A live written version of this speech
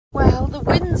Well, the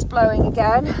wind's blowing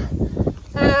again,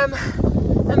 and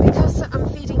because I'm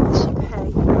feeding the sheep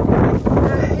hay,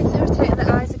 it's irritating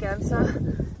the eyes again, so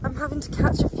I'm having to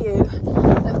catch a few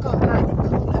that have got like a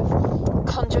couple of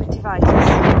conjunctivitis.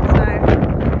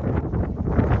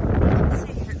 So you can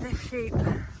see that this sheep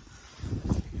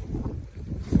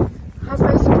has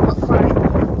basically got quite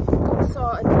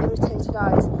sore and irritated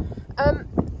eyes.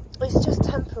 It's just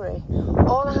temporary.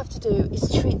 All I have to do is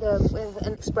treat them with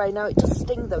an spray. Now it does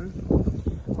sting them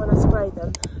when I spray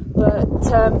them, but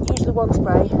usually one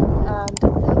spray and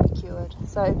they'll be cured.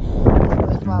 So it's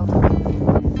worthwhile doing.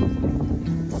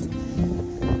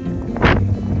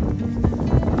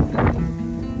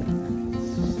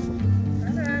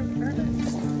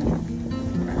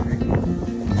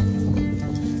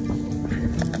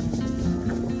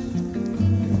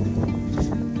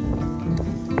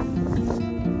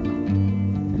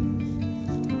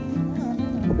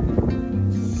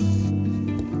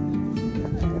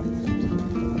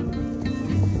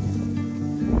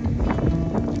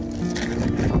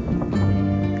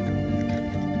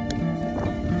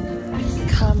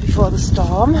 Before the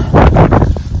storm,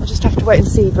 I'll just have to wait and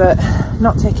see, but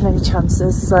not taking any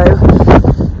chances, so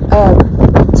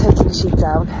taking the sheep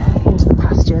down into the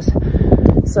pastures.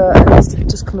 So at least if it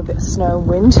does come a bit of snow and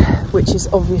wind, which is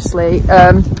obviously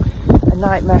a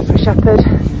nightmare for a shepherd,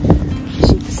 the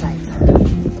sheep are safe.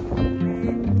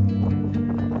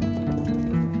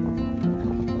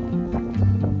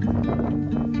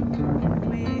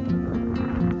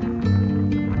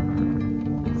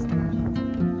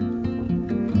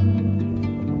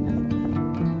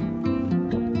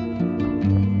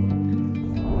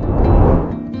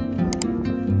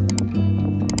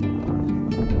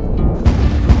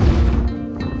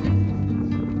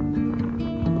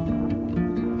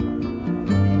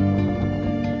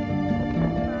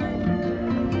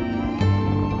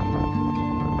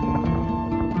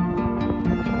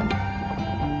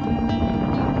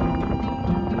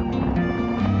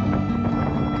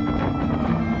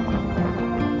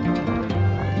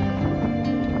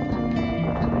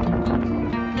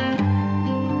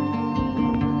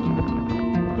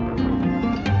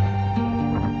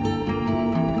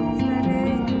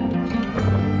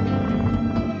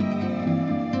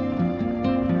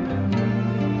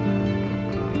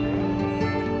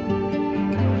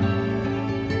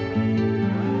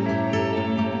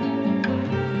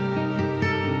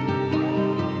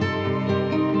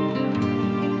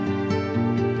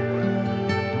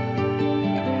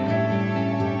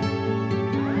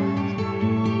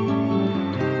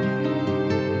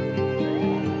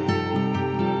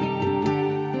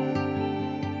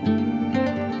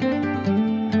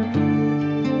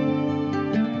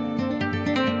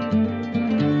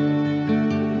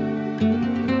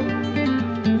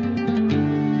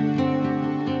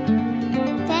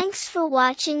 For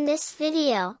watching this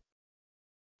video.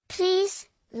 Please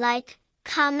like,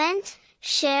 comment,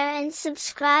 share and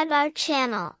subscribe our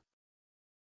channel.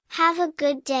 Have a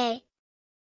good day.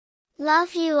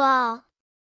 Love you all.